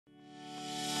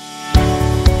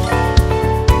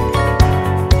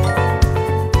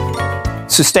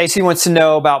So Stacy wants to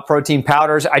know about protein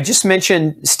powders. I just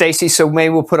mentioned, Stacy, so maybe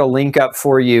we'll put a link up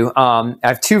for you. I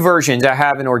have two versions. I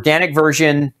have an organic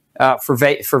version for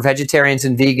vegetarians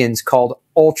and vegans called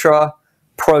Ultra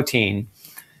Protein.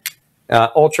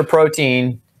 Ultra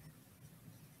Protein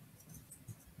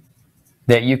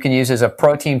that you can use as a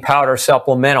protein powder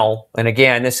supplemental. And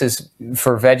again, this is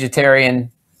for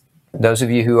vegetarian, those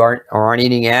of you who aren't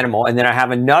eating animal. And then I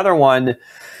have another one,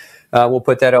 we'll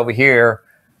put that over here,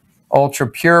 Ultra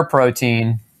Pure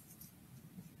Protein.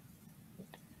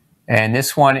 And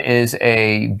this one is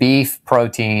a beef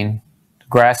protein,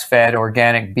 grass-fed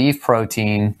organic beef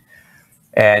protein.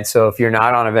 And so if you're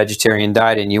not on a vegetarian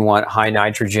diet and you want high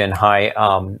nitrogen, high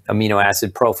amino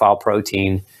acid profile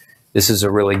protein, this is a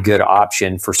really good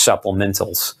option for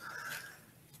supplementals.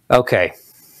 Okay,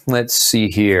 let's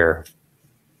see here.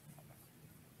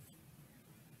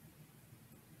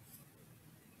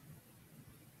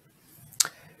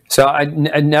 So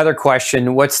another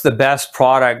question, what's the best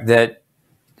product that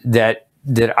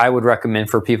I would recommend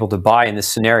for people to buy in this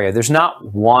scenario? There's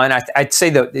not one. I'd say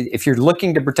that if you're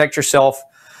looking to protect yourself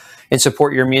and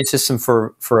support your immune system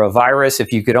for a virus,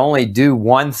 if you could only do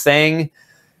one thing,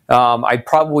 I'd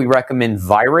probably recommend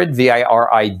Virid,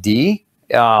 V-I-R-I-D.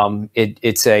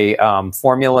 It's a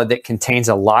formula that contains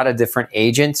a lot of different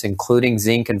agents, including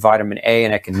zinc and vitamin A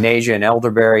and echinacea and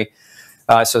elderberry.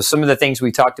 So some of the things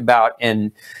we talked about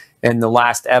in the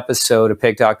last episode of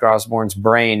Pick Dr. Osborne's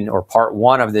Brain, or part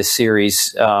 1 of this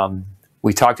series,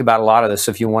 we talked about a lot of this.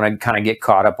 So if you want to kind of get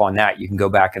caught up on that, you can go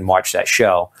back and watch that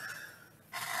show.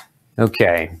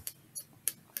 Okay.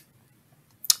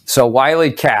 So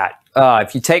Wiley Cat,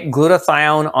 if you take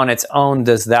glutathione on its own,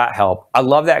 does that help? I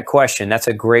love that question. That's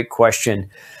a great question.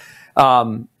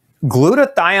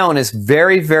 Glutathione is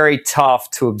very, very tough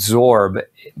to absorb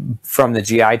from the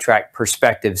GI tract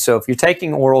perspective. So if you're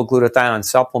taking oral glutathione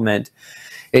supplement,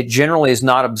 it generally is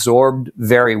not absorbed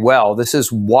very well. This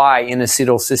is why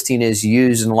N-Acetylcysteine is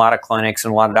used in a lot of clinics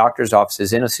and a lot of doctors'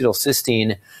 offices.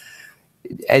 N-Acetylcysteine,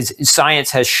 as science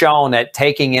has shown, that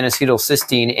taking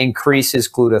N-Acetylcysteine increases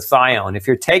glutathione. If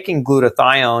you're taking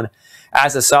glutathione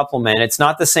as a supplement, it's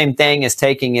not the same thing as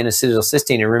taking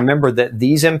N-Acetylcysteine. And remember that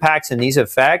these impacts and these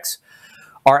effects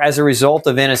are as a result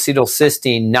of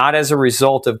N-Acetylcysteine, not as a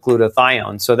result of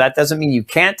glutathione. So that doesn't mean you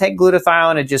can't take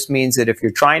glutathione. It just means that if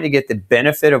you're trying to get the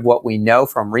benefit of what we know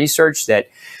from research that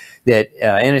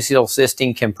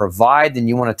N-Acetylcysteine can provide, then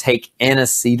you want to take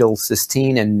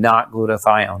N-Acetylcysteine and not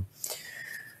glutathione.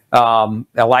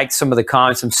 I like some of the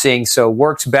comments I'm seeing. So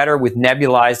works better with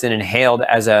nebulized and inhaled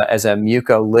as a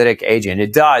mucolytic agent.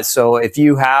 It does. So if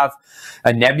you have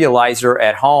a nebulizer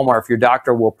at home, or if your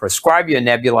doctor will prescribe you a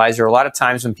nebulizer, a lot of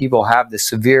times when people have the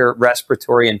severe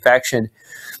respiratory infection,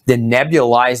 then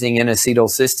nebulizing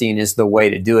N-Acetylcysteine is the way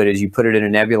to do it. Is you put it in a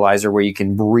nebulizer where you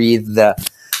can breathe the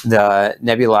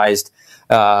nebulized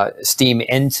steam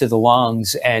into the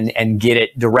lungs and get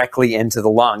it directly into the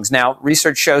lungs. Now,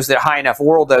 research shows that high enough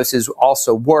oral doses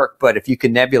also work, but if you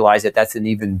can nebulize it, that's an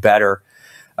even better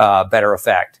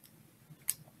effect.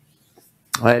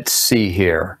 Let's see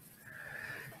here.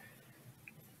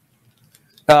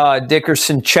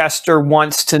 Dickerson Chester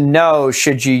wants to know,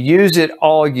 should you use it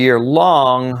all year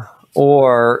long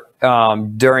or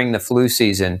during the flu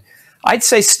season? I'd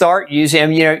say start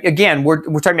using, again, we're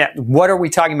talking about, what are we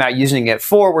talking about using it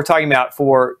for? We're talking about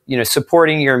for,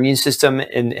 supporting your immune system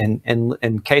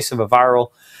in case of a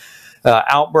viral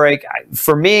outbreak.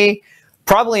 For me,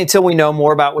 probably until we know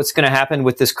more about what's going to happen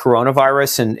with this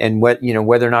coronavirus and what,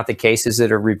 whether or not the cases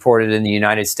that are reported in the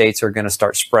United States are going to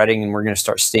start spreading and we're going to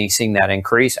start seeing that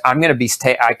increase.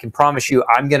 I can promise you,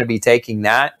 I'm going to be taking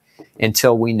that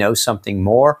until we know something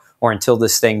more or until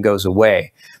this thing goes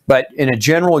away. But in a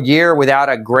general year, without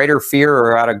a greater fear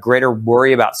or without a greater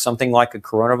worry about something like a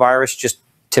coronavirus, just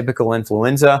typical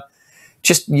influenza,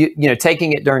 just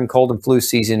taking it during cold and flu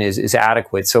season is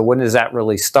adequate. So when does that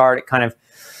really start? It kind of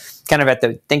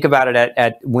think about it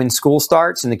at when school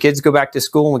starts and the kids go back to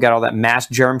school and we got all that mass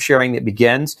germ sharing that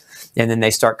begins, and then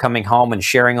they start coming home and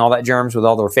sharing all that germs with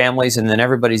all their families, and then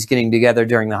everybody's getting together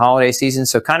during the holiday season.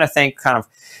 So think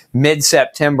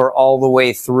mid-September all the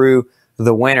way through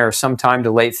the winter, sometime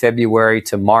to late February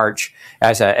to March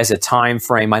as a time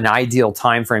frame, an ideal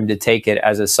time frame to take it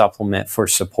as a supplement for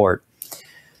support.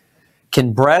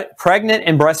 Can pregnant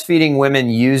and breastfeeding women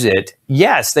use it?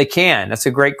 Yes, they can. That's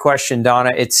a great question, Donna.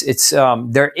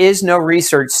 There is no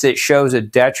research that shows a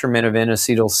detriment of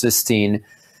N-Acetylcysteine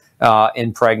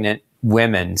in pregnant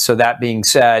women. So that being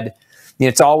said,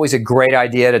 it's always a great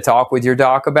idea to talk with your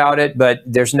doc about it, but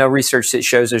there's no research that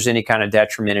shows there's any kind of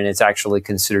detriment, and it's actually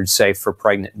considered safe for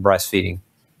pregnant and breastfeeding.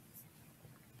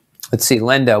 Let's see,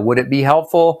 Linda, would it be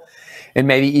helpful and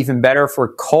maybe even better for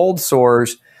cold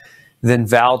sores than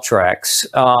Valtrex?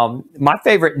 My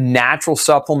favorite natural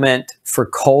supplement for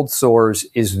cold sores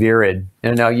is Virid.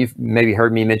 I know you've maybe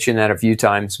heard me mention that a few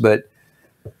times, but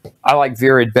I like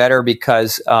Virid better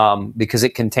because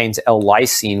it contains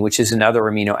L-lysine, which is another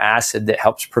amino acid that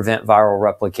helps prevent viral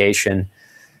replication.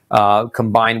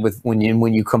 Combined with when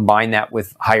you combine that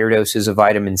with higher doses of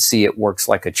vitamin C, it works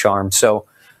like a charm. So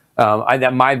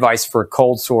my advice for a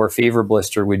cold sore fever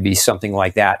blister would be something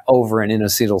like that over an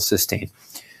N-acetylcysteine.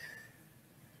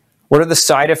 What are the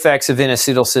side effects of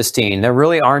N-acetylcysteine? There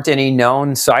really aren't any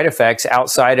known side effects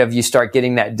outside of you start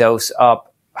getting that dose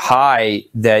up high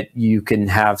that you can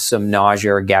have some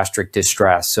nausea or gastric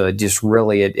distress. So it just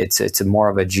really, it's more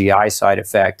of a GI side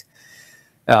effect.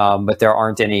 But there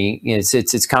aren't any,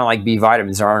 it's kind of like B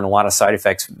vitamins. There aren't a lot of side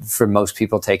effects for most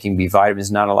people taking B vitamins,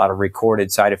 not a lot of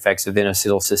recorded side effects of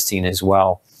N-acetylcysteine as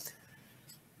well.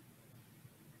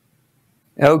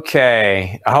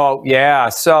 Okay. Oh, yeah.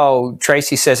 So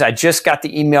Tracy says, I just got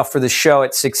the email for the show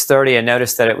at 6:30. I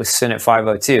noticed that it was sent at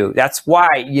 5:02. That's why,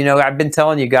 you know, I've been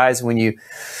telling you guys when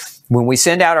we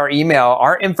send out our email,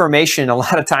 our information a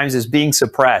lot of times is being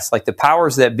suppressed. Like the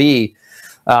powers that be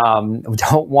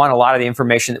don't want a lot of the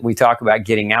information that we talk about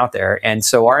getting out there. And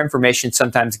so our information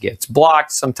sometimes gets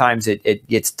blocked. Sometimes it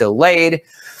gets delayed.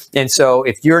 And so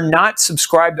if you're not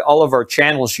subscribed to all of our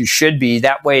channels, you should be.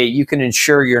 That way you can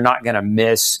ensure you're not going to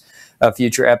miss a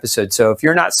future episode. So if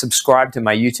you're not subscribed to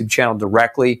my YouTube channel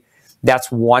directly, that's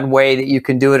one way that you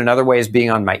can do it. Another way is being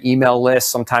on my email list.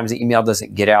 Sometimes the email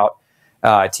doesn't get out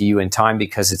to you in time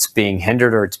because it's being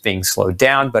hindered or it's being slowed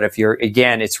down. But if you're,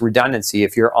 again, it's redundancy.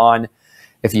 If you're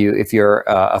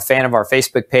a fan of our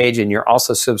Facebook page and you're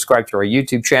also subscribed to our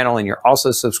YouTube channel and you're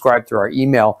also subscribed to our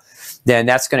email, then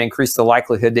that's going to increase the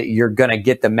likelihood that you're going to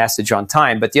get the message on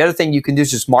time. But the other thing you can do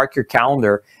is just mark your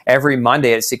calendar every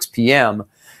Monday at 6 p.m.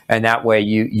 and that way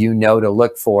you know to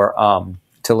look for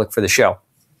the show.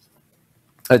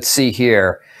 Let's see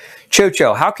here.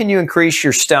 Chocho, how can you increase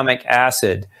your stomach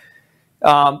acid?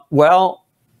 Well,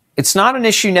 it's not an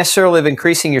issue necessarily of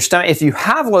increasing your stomach. If you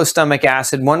have low stomach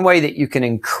acid, one way that you can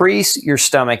increase your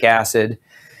stomach acid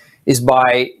is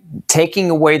by taking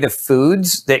away the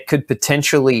foods that could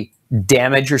potentially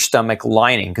damage your stomach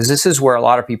lining, because this is where a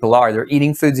lot of people are. They're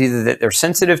eating foods either that they're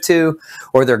sensitive to,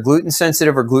 or they're gluten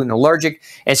sensitive or gluten allergic,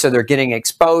 and so they're getting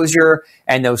exposure,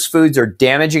 and those foods are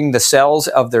damaging the cells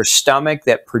of their stomach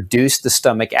that produce the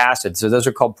stomach acid. So those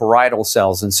are called parietal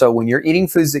cells. And so when you're eating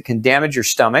foods that can damage your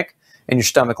stomach and your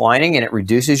stomach lining and it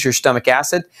reduces your stomach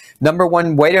acid, number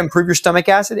one way to improve your stomach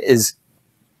acid is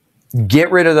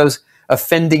get rid of those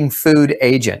offending food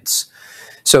agents.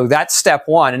 So that's step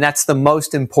one, and that's the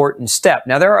most important step.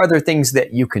 Now, there are other things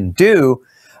that you can do.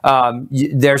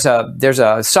 There's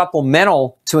a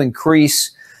supplemental to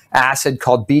increase acid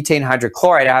called betaine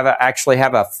hydrochloride. I actually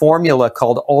have a formula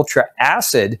called Ultra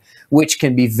Acid, which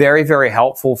can be very, very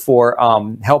helpful for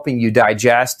helping you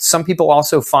digest. Some people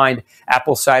also find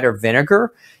apple cider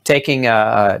vinegar, taking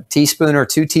a teaspoon or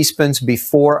 2 teaspoons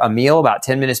before a meal, about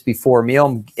 10 minutes before a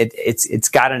meal. It's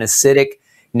got an acidic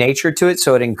nature to it,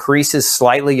 so it increases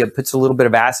slightly. It puts a little bit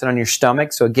of acid on your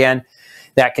stomach. So again,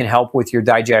 that can help with your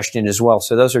digestion as well.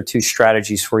 So those are 2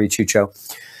 strategies for you, Chucho.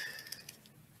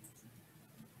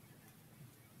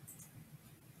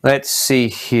 Let's see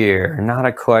here. Not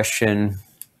a question.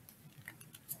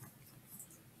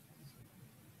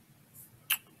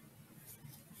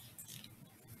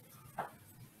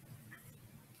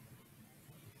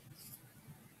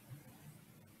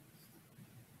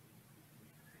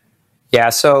 Yeah,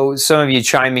 so some of you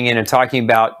chiming in and talking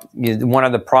about, you know, one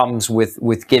of the problems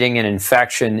with getting an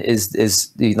infection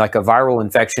is like a viral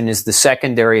infection is the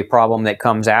secondary problem that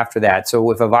comes after that. So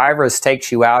if a virus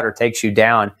takes you out or takes you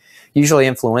down, usually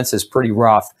influenza is pretty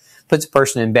rough, puts a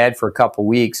person in bed for a couple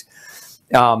weeks.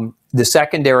 The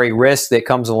secondary risk that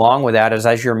comes along with that is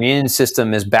as your immune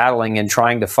system is battling and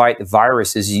trying to fight the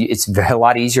virus, it's a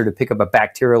lot easier to pick up a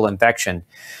bacterial infection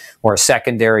or a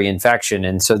secondary infection.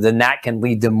 And so then that can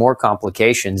lead to more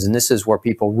complications. And this is where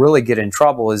people really get in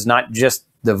trouble, is not just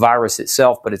the virus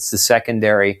itself, but it's the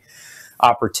secondary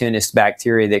opportunist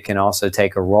bacteria that can also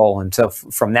take a role. And so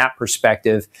from that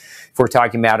perspective, if we're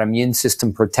talking about immune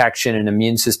system protection and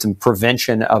immune system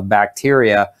prevention of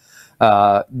bacteria,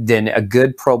 then a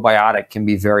good probiotic can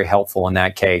be very helpful in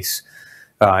that case.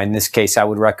 In this case, I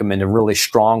would recommend a really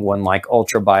strong one like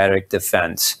Ultrabiotic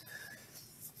Defense.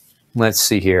 Let's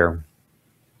see here.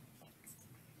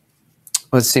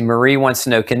 Let's see, Marie wants to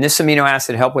know, can this amino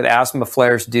acid help with asthma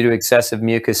flares due to excessive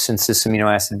mucus since this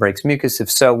amino acid breaks mucus? If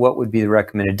so, what would be the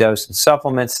recommended dose and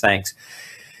supplements? Thanks.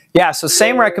 Yeah, so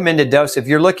same recommended dose. If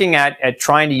you're looking at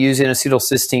trying to use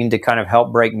N-Acetylcysteine to kind of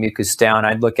help break mucus down,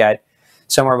 I'd look at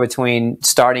somewhere between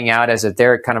starting out as a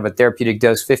kind of a therapeutic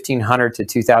dose, 1,500 to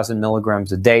 2,000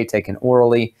 milligrams a day, taken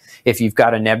orally. If you've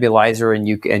got a nebulizer and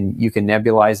you can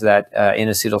nebulize that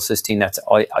N-Acetylcysteine, that's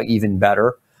even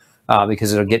better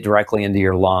because it'll get directly into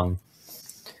your lung.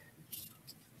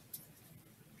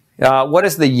 What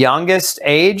is the youngest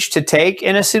age to take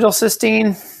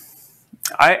N-Acetylcysteine?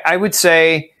 I would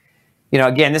say, you know,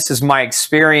 again, this is my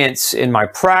experience in my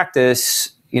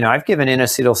practice. You know, I've given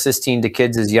N-Acetylcysteine to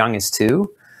kids as young as 2.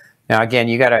 Now, again,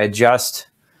 you got to adjust.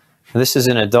 This is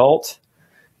an adult.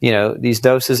 You know, these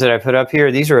doses that I put up here,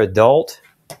 these are adult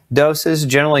doses.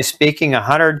 Generally speaking,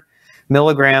 100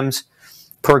 milligrams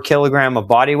per kilogram of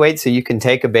body weight. So you can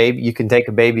take a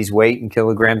baby's weight in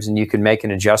kilograms and you can make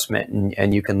an adjustment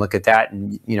and you can look at that.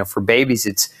 And, you know, for babies,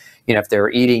 it's, you know, if they're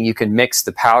eating, you can mix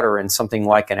the powder in something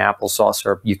like an applesauce,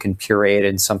 or you can puree it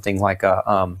in something like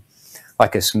a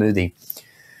smoothie.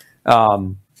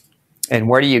 And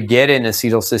where do you get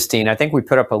N-Acetylcysteine? I think we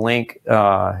put up a link,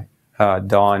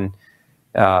 Dawn,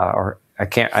 or I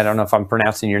don't know if I'm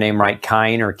pronouncing your name right,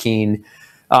 Kine or Keen.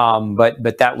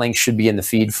 But that link should be in the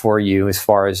feed for you as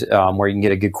far as where you can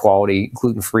get a good quality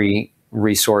gluten-free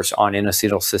resource on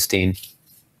N-Acetylcysteine.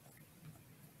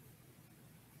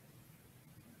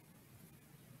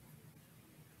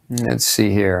 Let's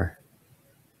see here.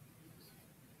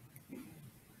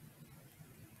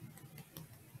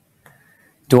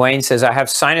 Dwayne says, I have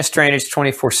sinus drainage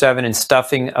 24/7 and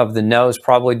stuffing of the nose,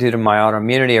 probably due to my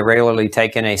autoimmunity. I regularly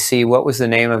take NAC. What was the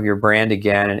name of your brand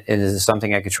again? And is this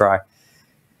something I could try?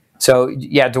 So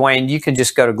yeah, Dwayne, you can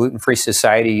just go to Gluten Free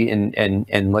Society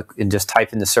and look and just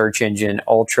type in the search engine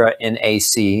Ultra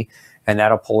NAC, and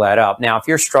that'll pull that up. Now, if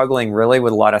you're struggling really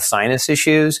with a lot of sinus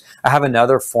issues, I have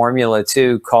another formula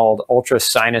too called Ultra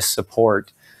Sinus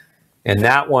Support. And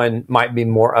that one might be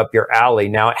more up your alley.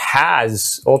 Now, it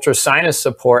has, Ultra Sinus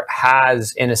Support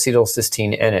has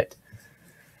N-Acetylcysteine in it.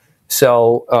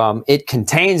 So it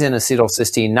contains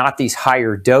N-Acetylcysteine, not these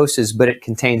higher doses, but it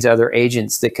contains other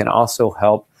agents that can also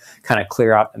help kind of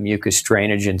clear out the mucus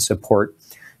drainage and support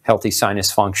healthy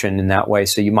sinus function in that way.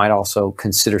 So you might also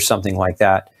consider something like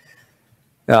that.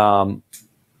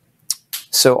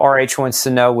 So RH wants to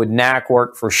know, would NAC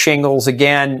work for shingles?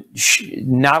 Again,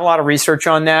 not a lot of research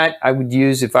on that. I would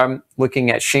use, if I'm looking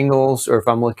at shingles or if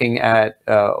I'm looking at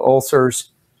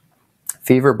ulcers,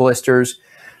 fever blisters,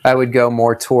 I would go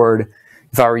more toward,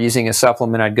 if I were using a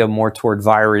supplement, I'd go more toward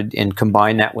Virid and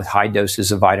combine that with high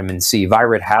doses of vitamin C.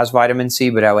 Virid has vitamin C,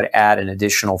 but I would add an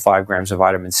additional 5 grams of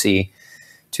vitamin C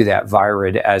to that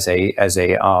Virid as a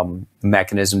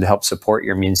mechanism to help support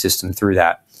your immune system through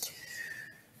that.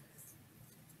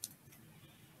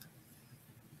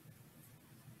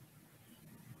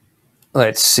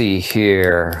 Let's see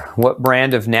here. What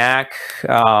brand of NAC?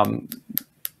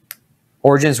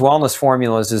 Origins Wellness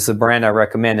Formulas is the brand I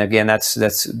recommend. Again, that's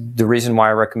the reason why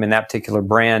I recommend that particular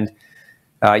brand.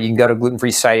 You can go to Gluten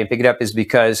Free Society and pick it up, is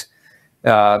because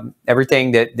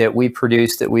everything that we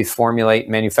produce, that we formulate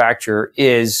and manufacture,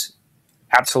 is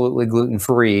absolutely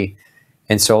gluten-free.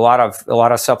 And so a lot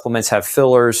of supplements have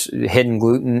fillers, hidden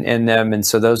gluten in them. And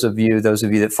so those of you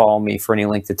that follow me for any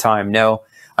length of time know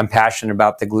I'm passionate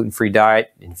about the gluten-free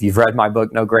diet. And if you've read my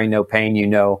book, No Grain, No Pain, you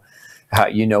know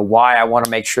why I want to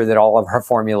make sure that all of our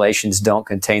formulations don't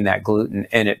contain that gluten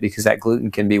in it, because that gluten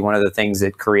can be one of the things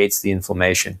that creates the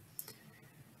inflammation.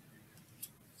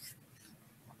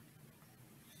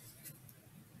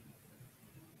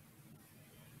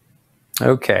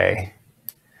 Okay.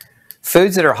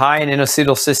 Foods that are high in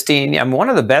N-Acetylcysteine. I mean, one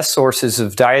of the best sources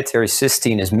of dietary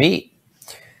cysteine is meat,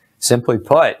 simply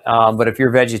put. But if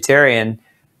you're vegetarian,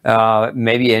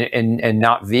 maybe and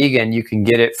not vegan, you can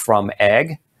get it from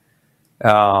egg.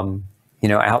 You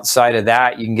know, outside of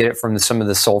that, you can get it from some of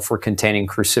the sulfur-containing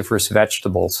cruciferous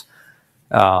vegetables.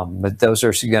 But those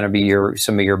are going to be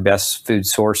some of your best food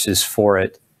sources for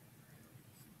it.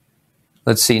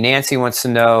 Let's see. Nancy wants to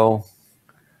know,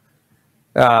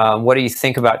 what do you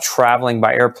think about traveling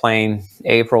by airplane,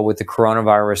 April, with the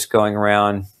coronavirus going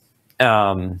around?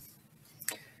 I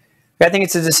think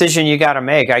it's a decision you got to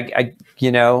make. I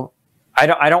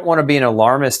don't want to be an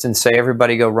alarmist and say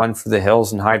everybody go run for the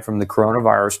hills and hide from the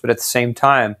coronavirus. But at the same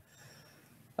time,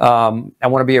 I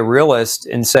want to be a realist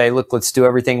and say, look, let's do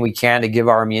everything we can to give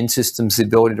our immune systems the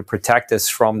ability to protect us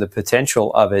from the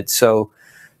potential of it. So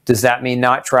does that mean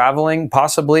not traveling?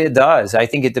 Possibly it does. I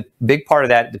think the big part of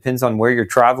that depends on where you're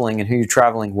traveling and who you're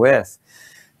traveling with.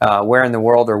 Where in the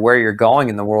world or where you're going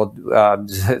in the world.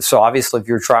 So obviously if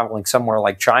you're traveling somewhere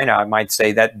like China, I might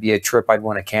say that'd be a trip I'd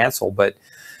want to cancel. But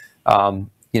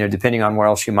depending on where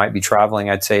else you might be traveling,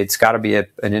 I'd say it's got to be an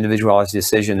individualized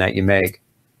decision that you make.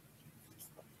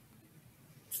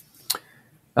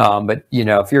 But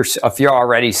if you're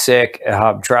already sick,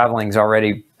 traveling's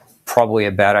already probably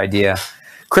a bad idea.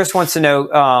 Chris wants to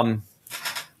know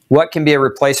what can be a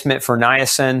replacement for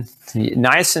niacin.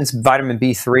 Niacin's vitamin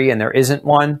B3, and there isn't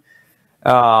one.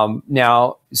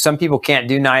 Now, some people can't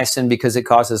do niacin because it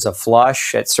causes a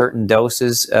flush at certain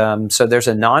doses. So there's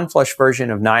a non-flush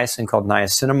version of niacin called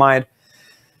niacinamide,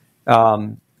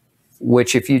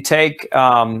 which if you take,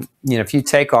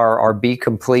 our B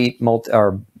complete,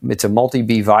 it's a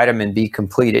multi-B vitamin B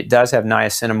complete, it does have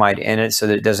niacinamide in it so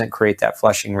that it doesn't create that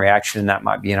flushing reaction, and that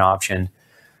might be an option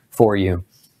for you.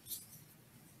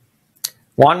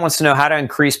 Juan wants to know how to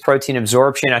increase protein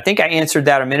absorption. I think I answered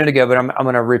that a minute ago, but I'm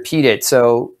going to repeat it.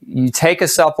 So you take a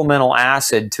supplemental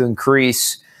acid to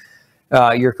increase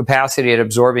your capacity at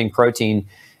absorbing protein.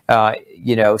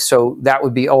 So that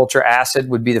would be ultra acid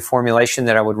would be the formulation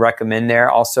that I would recommend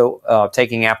there. Also,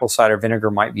 taking apple cider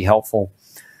vinegar might be helpful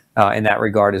in that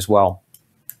regard as well.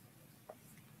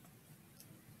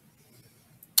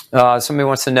 Somebody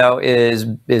wants to know, is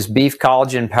beef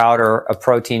collagen powder a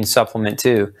protein supplement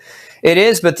too? It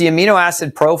is, but the amino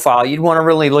acid profile, you'd want to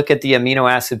really look at the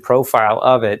amino acid profile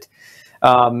of it.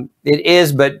 It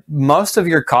is, but most of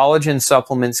your collagen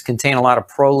supplements contain a lot of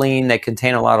proline, they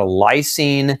contain a lot of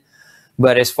lysine,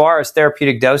 but as far as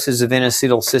therapeutic doses of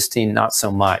N-Acetylcysteine, not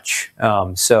so much.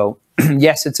 So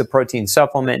yes, it's a protein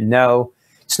supplement. No,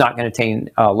 it's not going to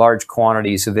contain large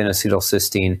quantities of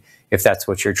N-Acetylcysteine if that's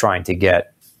what you're trying to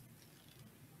get.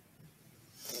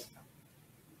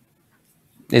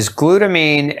 Is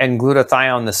glutamine and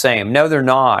glutathione the same? No, they're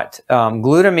not.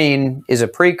 Glutamine is a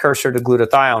precursor to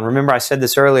glutathione. Remember I said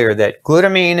this earlier, that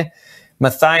glutamine,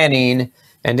 methionine,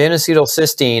 and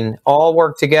N-Acetylcysteine all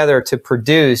work together to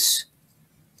produce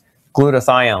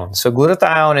glutathione. So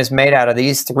glutathione is made out of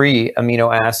these three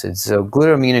amino acids. So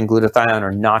glutamine and glutathione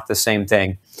are not the same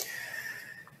thing.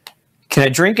 Can I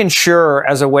drink Ensure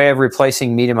as a way of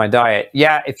replacing meat in my diet?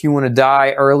 Yeah, if you want to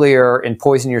die earlier and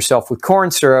poison yourself with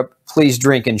corn syrup, please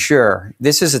drink Ensure.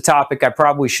 This is a topic I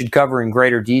probably should cover in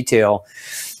greater detail.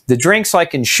 The drinks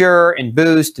like Ensure and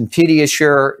Boost and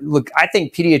Pediasure, look, I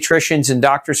think pediatricians and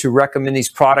doctors who recommend these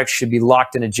products should be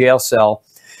locked in a jail cell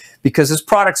because those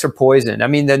products are poison. I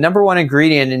mean, the number one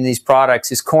ingredient in these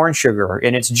products is corn sugar,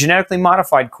 and it's genetically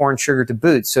modified corn sugar to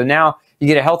boot. So now you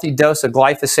get a healthy dose of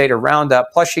glyphosate or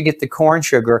Roundup, plus you get the corn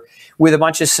sugar with a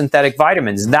bunch of synthetic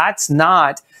vitamins. That's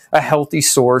not a healthy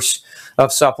source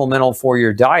of supplemental for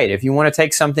your diet. If you want to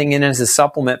take something in as a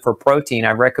supplement for protein,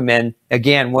 I recommend,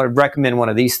 again, would recommend one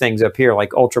of these things up here,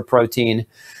 like Ultra Protein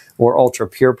or Ultra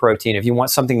Pure Protein. If you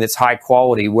want something that's high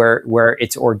quality, where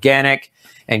it's organic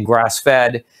and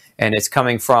grass-fed, and it's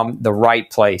coming from the right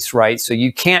place, right? So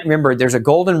you can't, remember, there's a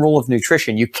golden rule of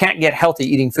nutrition. You can't get healthy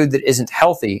eating food that isn't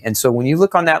healthy. And so when you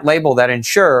look on that label, that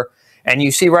Ensure, and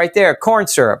you see right there, corn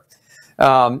syrup,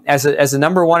 as a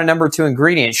number one and number two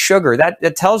ingredient, sugar,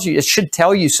 that tells you, it should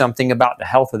tell you something about the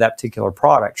health of that particular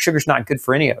product. Sugar's not good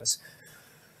for any of us.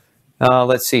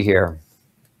 Let's see here.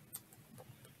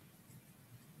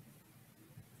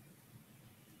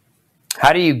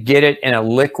 How do you get it in a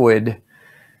liquid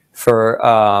for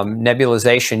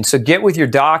nebulization? So get with your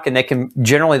doc, and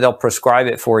they'll prescribe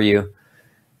it for you.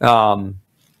 Do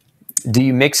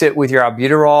you mix it with your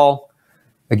albuterol?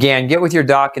 Again, get with your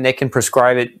doc, and they can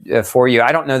prescribe it for you.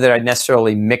 I don't know that I'd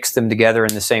necessarily mix them together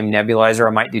in the same nebulizer. I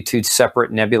might do two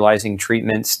separate nebulizing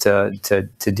treatments to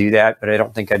do that, but I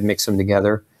don't think I'd mix them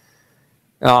together.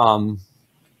 For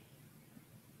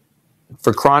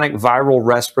chronic viral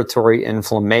respiratory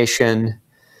inflammation,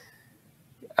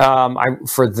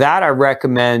 for that, I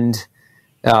recommend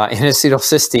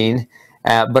N-Acetylcysteine,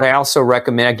 but I also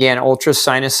recommend, again, Ultra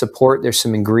Sinus Support. There's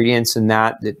some ingredients in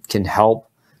that can help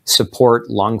support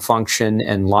lung function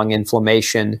and lung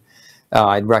inflammation.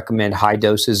 I'd recommend high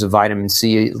doses of vitamin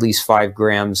C, at least 5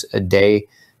 grams a day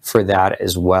for that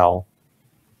as well.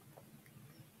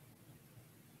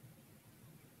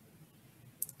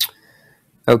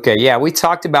 Okay, yeah, we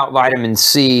talked about vitamin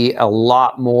C a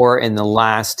lot more in the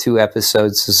last 2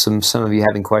 episodes, so some of you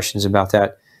having questions about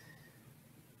that.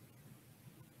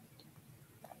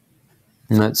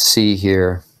 Let's see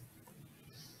here.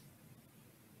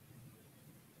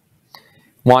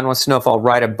 Juan wants to know if I'll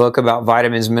write a book about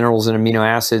vitamins, minerals, and amino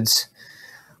acids.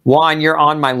 Juan, you're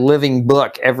on my living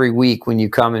book every week when you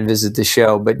come and visit the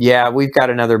show. But yeah, we've got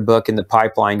another book in the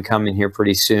pipeline coming here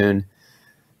pretty soon.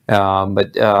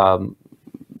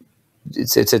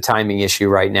 It's a timing issue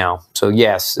right now. So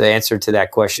yes, the answer to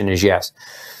that question is yes.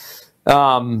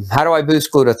 How do I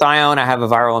boost glutathione? I have a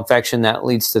viral infection that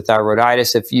leads to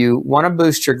thyroiditis. If you want to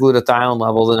boost your glutathione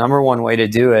level, the number one way to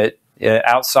do it,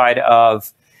 outside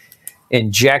of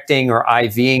injecting or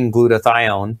IVing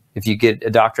glutathione, if you get a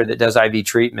doctor that does IV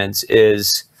treatments,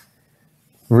 is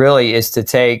to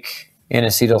take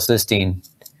N-Acetylcysteine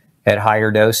at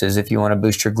higher doses if you want to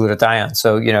boost your glutathione.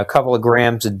 So, a couple of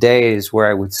grams a day is where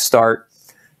I would start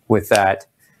with that.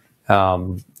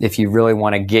 If you really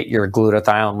want to get your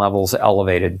glutathione levels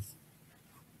elevated.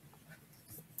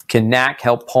 Can NAC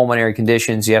help pulmonary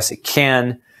conditions? Yes, it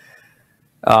can.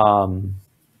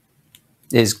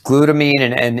 Is glutamine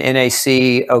and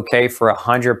NAC okay for a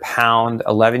 100-pound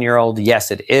 11-year-old?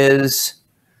 Yes, it is.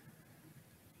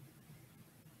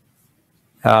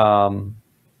 Let's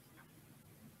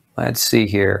see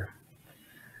here.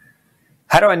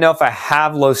 How do I know if I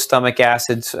have low stomach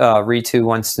acids? Ritu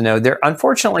wants to know.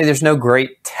 Unfortunately, there's no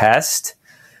great test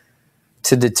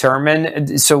to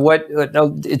determine. So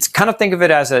it's kind of think of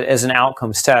it as an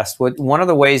outcomes test. One of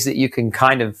the ways that you can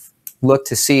kind of look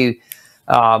to see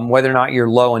whether or not you're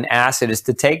low in acid is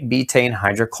to take betaine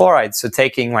hydrochloride. So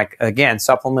taking, like, again,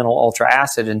 supplemental ultra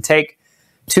acid, and take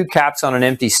 2 caps on an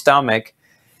empty stomach.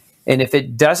 And if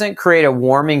it doesn't create a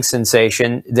warming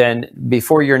sensation, then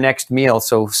before your next meal,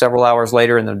 so several hours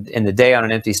later in the day on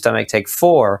an empty stomach, take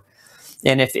 4.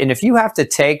 And if you have to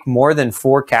take more than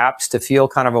 4 caps to feel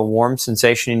kind of a warm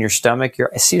sensation in your stomach,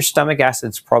 your stomach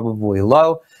acid's probably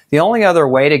low. The only other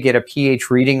way to get a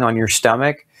pH reading on your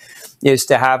stomach is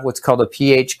to have what's called a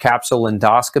pH capsule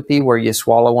endoscopy, where you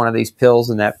swallow one of these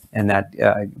pills and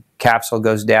that capsule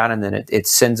goes down, and then it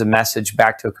sends a message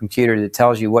back to a computer that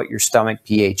tells you what your stomach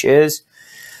pH is.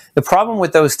 The problem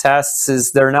with those tests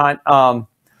is they're not,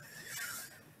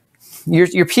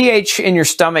 your pH in your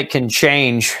stomach can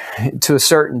change to a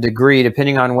certain degree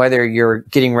depending on whether you're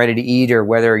getting ready to eat or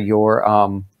whether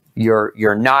you're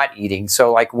not eating.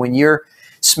 So, like, when you're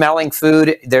smelling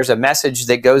food, there's a message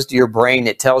that goes to your brain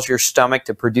that tells your stomach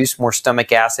to produce more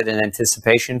stomach acid in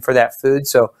anticipation for that food.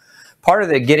 So part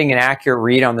of getting an accurate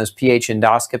read on those pH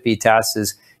endoscopy tests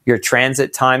is your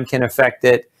transit time can affect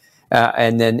it.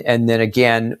 And then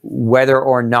again, whether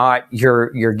or not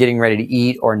you're getting ready to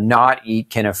eat or not eat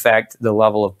can affect the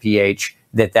level of pH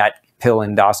that pill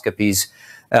endoscopy's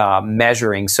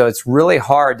measuring. So it's really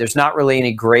hard. There's not really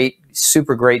any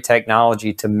super great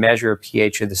technology to measure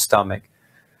pH of the stomach.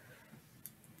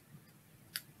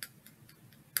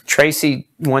 Tracy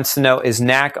wants to know, is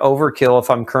NAC overkill if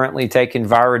I'm currently taking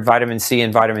Virid, vitamin C,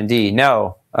 and vitamin D?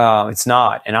 No, it's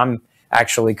not. And I'm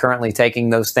actually currently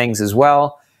taking those things as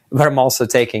well, but I'm also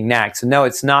taking NAC. So no,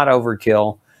 it's not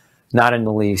overkill, not in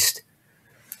the least.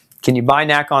 Can you buy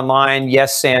NAC online?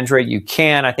 Yes, Sandra, you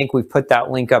can. I think we've put that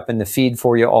link up in the feed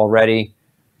for you already.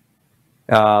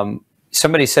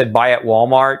 Somebody said buy at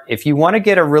Walmart. If you want to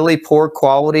get a really poor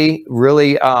quality,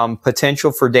 really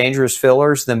potential for dangerous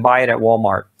fillers, then buy it at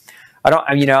Walmart.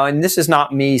 And this is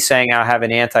not me saying I have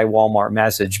an anti-Walmart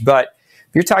message, but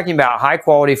if you're talking about high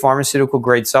quality pharmaceutical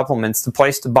grade supplements, the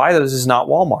place to buy those is not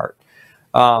Walmart.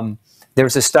 There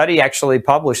was a study actually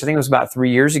published, I think it was about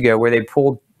 3 years ago, where they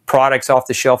pulled products off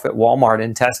the shelf at Walmart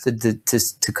and tested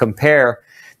to compare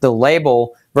the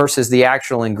label versus the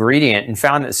actual ingredient, and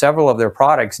found that several of their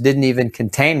products didn't even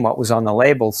contain what was on the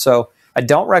label. So I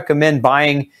don't recommend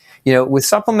buying, with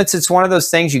supplements, it's one of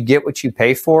those things, you get what you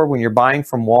pay for. When you're buying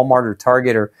from Walmart or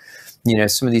Target or,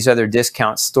 some of these other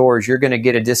discount stores, you're going to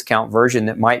get a discount version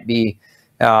that might be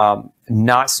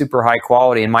not super high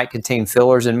quality and might contain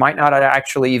fillers and might not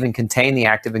actually even contain the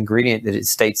active ingredient that it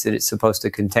states that it's supposed to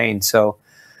contain. So,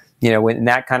 in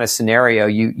that kind of scenario,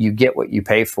 you get what you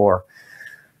pay for.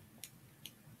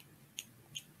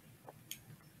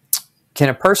 Can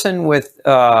a person with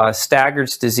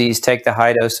Stargardt's disease take the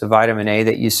high dose of vitamin A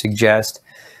that you suggest?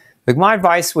 Like, my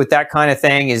advice with that kind of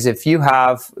thing is, if you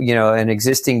have, an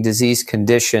existing disease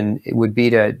condition, it would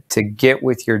be to get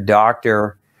with your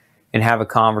doctor and have a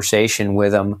conversation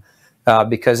with them,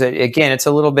 because again, it's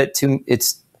a little bit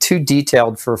too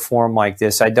detailed for a form like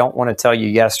this. I don't want to tell you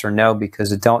yes or no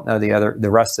because I don't know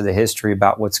the rest of the history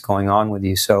about what's going on with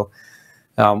you. So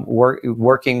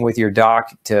working with your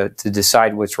doc to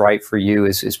decide what's right for you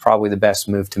is probably the best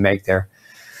move to make there.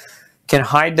 Can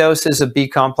high doses of B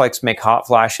complex make hot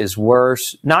flashes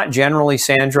worse? Not generally,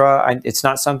 Sandra. It's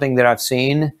not something that I've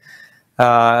seen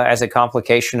as a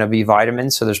complication of B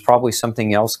vitamins, so there's probably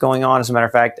something else going on. As a matter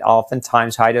of fact,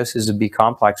 oftentimes high doses of B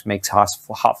complex makes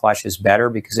hot flashes better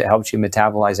because it helps you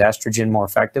metabolize estrogen more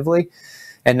effectively,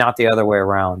 and not the other way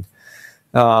around.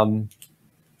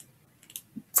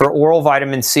 For oral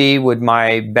vitamin C, would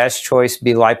my best choice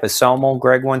be liposomal?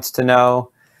 Greg wants to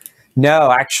know.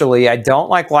 No, actually, I don't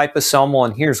like liposomal,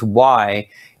 and here's why.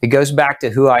 It goes back to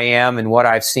who I am and what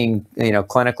I've seen,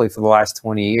 clinically for the last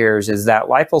 20 years, is that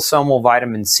liposomal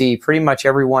vitamin C, pretty much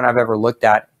every one I've ever looked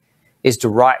at, is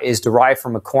derived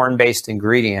from a corn-based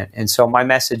ingredient. And so my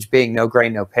message being no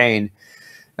grain, no pain,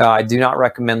 I do not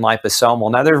recommend liposomal.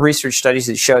 Now, there are research studies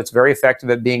that show it's very effective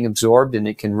at being absorbed and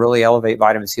it can really elevate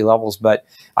vitamin C levels, but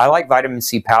I like vitamin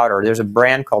C powder. There's a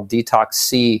brand called Detox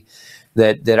C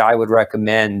that I would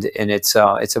recommend, and it's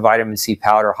a vitamin C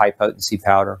powder, high potency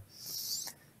powder,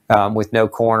 with no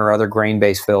corn or other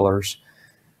grain-based fillers.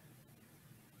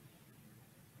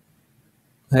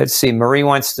 Let's see, Marie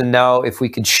wants to know if we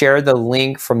could share the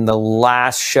link from the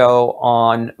last show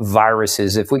on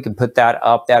viruses. If we could put that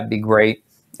up, that'd be great.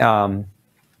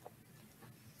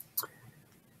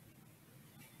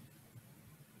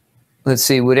 Let's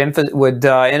see, Ethan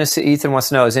wants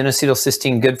to know, is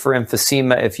N-Acetylcysteine good for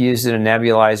emphysema if used in a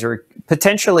nebulizer?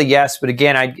 Potentially, yes, but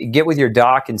again, I'd get with your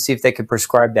doc and see if they could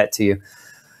prescribe that to you.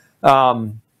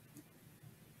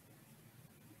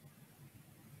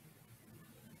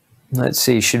 Let's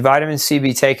see, should vitamin C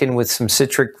be taken with some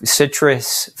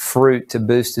citrus fruit to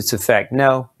boost its effect?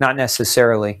 No, not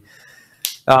necessarily.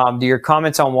 Do your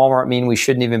comments on Walmart mean we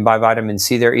shouldn't even buy vitamin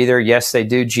C there either? Yes, they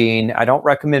do, Gene. I don't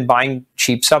recommend buying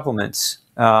cheap supplements.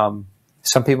 Some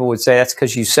people would say that's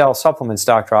because you sell supplements,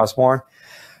 Dr. Osborne.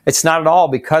 It's not at all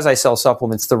because I sell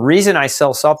supplements. The reason I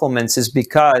sell supplements is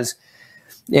because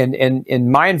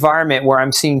in my environment where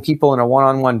I'm seeing people on a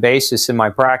one-on-one basis in my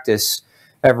practice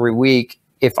every week,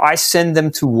 if I send them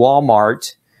to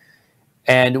Walmart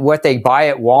and what they buy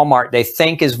at Walmart, they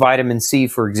think is vitamin C,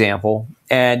 for example,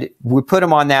 and we put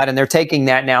them on that and they're taking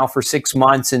that now for 6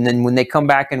 months. And then when they come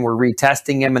back and we're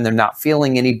retesting them and they're not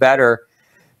feeling any better,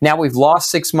 now we've lost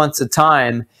 6 months of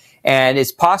time, and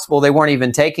it's possible they weren't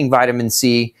even taking vitamin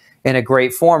C in a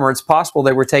great form, or it's possible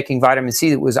they were taking vitamin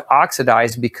C that was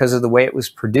oxidized because of the way it was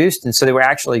produced. And so they were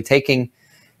actually taking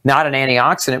not an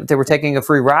antioxidant, but they were taking a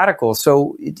free radical.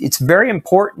 So it's very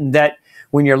important that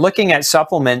when you're looking at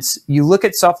supplements, you look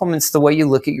at supplements the way you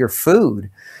look at your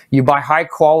food. You buy high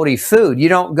quality food. You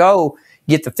don't go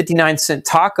get the 59-cent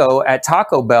taco at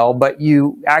Taco Bell, but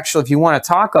you actually, if you want a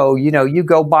taco, you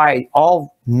go buy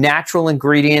all natural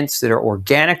ingredients that are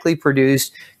organically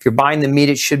produced. If you're buying the meat,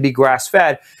 it should be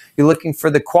grass-fed. You're looking for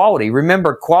the quality.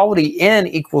 Remember, quality in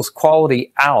equals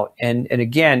quality out. And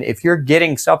again, if you're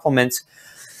getting supplements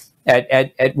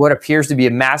at what appears to be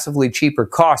a massively cheaper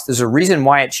cost, there's a reason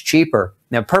why it's cheaper.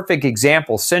 Now, perfect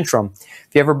example, Centrum. If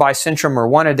you ever buy Centrum or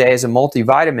One A Day as a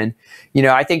multivitamin,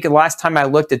 I think the last time I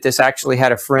looked at this, I actually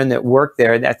had a friend that worked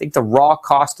there, and I think the raw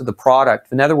cost of the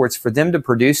product, in other words, for them to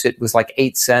produce it was like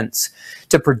 8 cents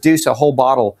to produce a whole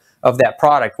bottle of that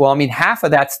product. Well, I mean, half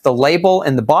of that's the label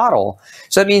and the bottle.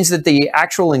 So that means that the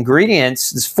actual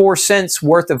ingredients, there's 4 cents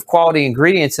worth of quality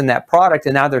ingredients in that product,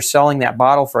 and now they're selling that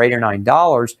bottle for $8 or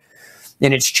 $9.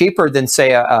 And it's cheaper than,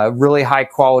 say, a really high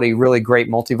quality, really great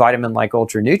multivitamin like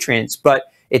Ultra Nutrients,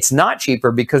 but it's not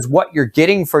cheaper because what you're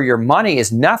getting for your money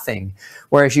is nothing.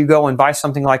 Whereas you go and buy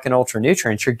something like an Ultra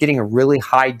Nutrients, you're getting a really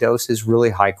high doses,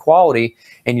 really high quality,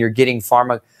 and you're getting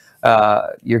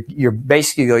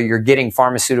you're getting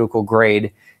pharmaceutical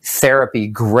grade, therapy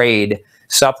grade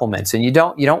supplements. And you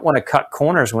don't want to cut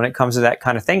corners when it comes to that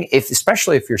kind of thing,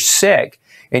 especially if you're sick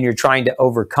and you're trying to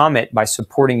overcome it by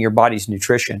supporting your body's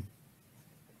nutrition.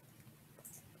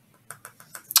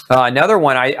 Another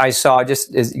one I saw,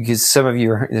 just because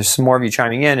there's some more of you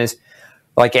chiming in, is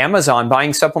like Amazon,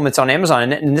 buying supplements on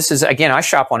Amazon. And this is, again, I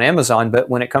shop on Amazon, but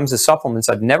when it comes to supplements,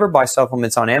 I'd never buy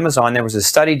supplements on Amazon. There was a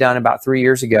study done about 3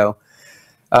 years ago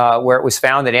where it was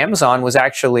found that Amazon was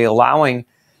actually allowing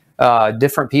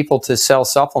different people to sell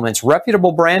supplements,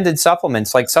 reputable branded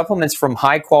supplements, like supplements from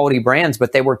high quality brands,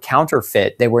 but they were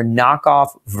counterfeit. They were knockoff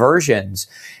versions.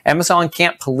 Amazon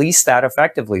can't police that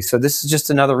effectively. So this is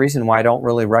just another reason why I don't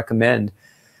really recommend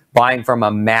buying from a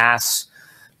mass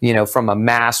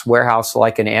warehouse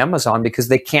like an Amazon, because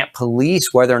they can't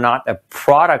police whether or not the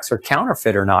products are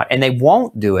counterfeit or not. And they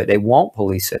won't do it. They won't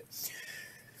police it.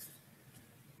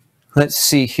 Let's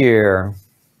see here.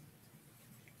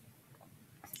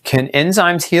 Can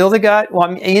enzymes heal the gut? Well,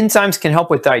 I mean, enzymes can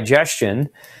help with digestion,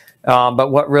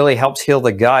 but what really helps heal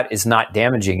the gut is not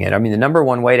damaging it. I mean, the number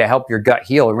one way to help your gut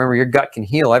heal, remember, your gut can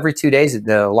heal every 2 days.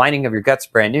 The lining of your gut's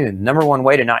brand new. And the number one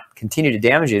way to not continue to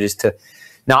damage it is to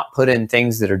not put in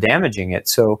things that are damaging it.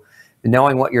 So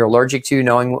knowing what you're allergic to,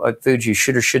 knowing what foods you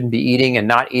should or shouldn't be eating, and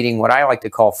not eating what I like to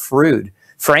call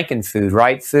frankenfood,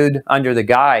 right? Food under the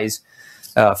guise,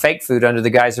 fake food under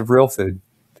the guise of real food.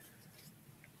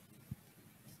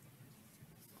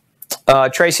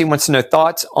 Tracy wants to know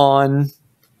thoughts on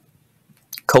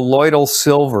colloidal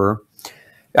silver.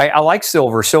 I like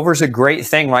silver. Silver's a great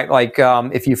thing, right? Like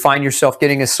if you find yourself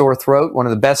getting a sore throat, one of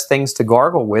the best things to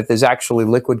gargle with is actually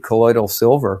liquid colloidal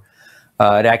silver.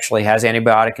 It actually has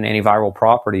antibiotic and antiviral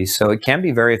properties, so it can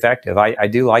be very effective. I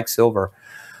do like silver.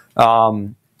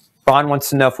 Ron wants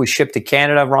to know if we ship to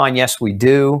Canada. Ron, yes, we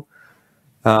do.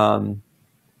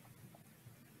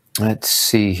 Let's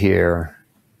see here.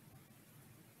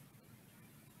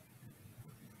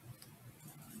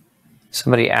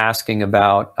 Somebody asking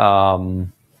about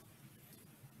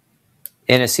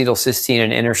N-Acetylcysteine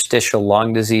and interstitial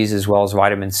lung disease as well as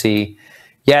vitamin C.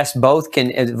 Yes, both can,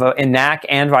 NAC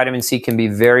and vitamin C can be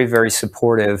very, very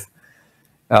supportive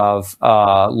of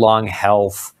lung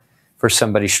health for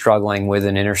somebody struggling with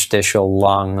an interstitial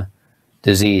lung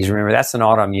disease. Remember, that's an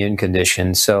autoimmune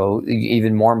condition, so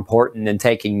even more important than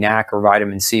taking NAC or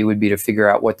vitamin C would be to figure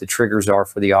out what the triggers are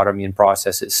for the autoimmune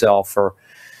process itself. For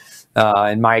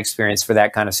in my experience, for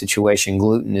that kind of situation,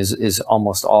 gluten is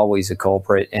almost always a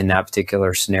culprit in that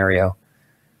particular scenario.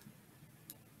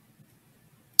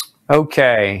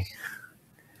 Okay,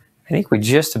 I think we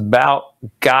just about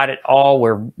got it all.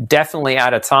 We're definitely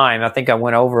out of time. I think I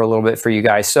went over a little bit for you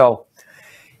guys. So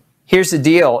here's the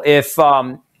deal. If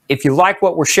you like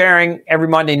what we're sharing every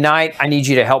Monday night, I need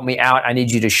you to help me out. I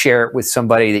need you to share it with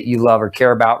somebody that you love or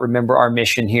care about. Remember, our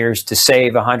mission here is to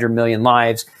save 100 million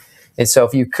lives. And so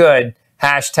if you could,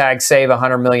 hashtag save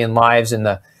 100 million lives in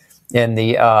the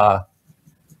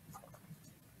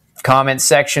comment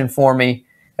section for me.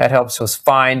 That helps us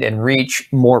find and reach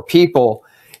more people.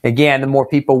 Again, the more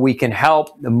people we can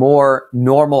help, the more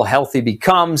normal healthy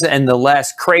becomes, and the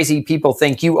less crazy people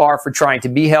think you are for trying to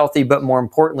be healthy, but more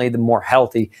importantly, the more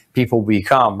healthy people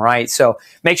become, right? So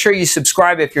make sure you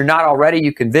subscribe if you're not already.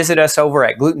 You can visit us over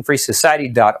at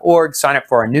glutenfreesociety.org. Sign up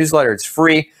for our newsletter. It's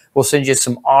free. We'll send you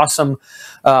some awesome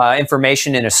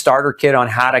information in a starter kit on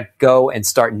how to go and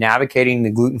start navigating the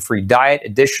gluten-free diet.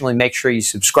 Additionally, make sure you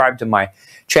subscribe to my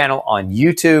channel on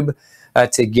YouTube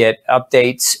to get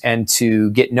updates and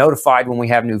to get notified when we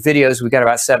have new videos. We've got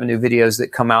about 7 new videos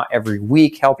that come out every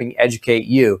week helping educate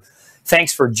you.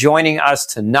 Thanks for joining us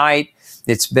tonight.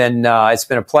 It's been a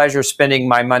pleasure spending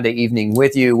my Monday evening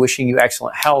with you. Wishing you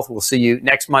excellent health. We'll see you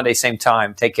next Monday, same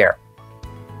time. Take care.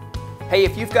 Hey,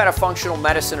 if you've got a functional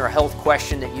medicine or health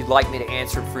question that you'd like me to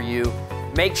answer for you,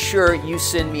 make sure you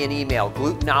send me an email,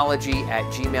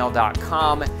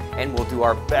 glutenology@gmail.com, and we'll do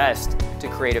our best to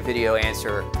create a video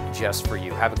answer just for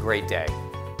you. Have a great day.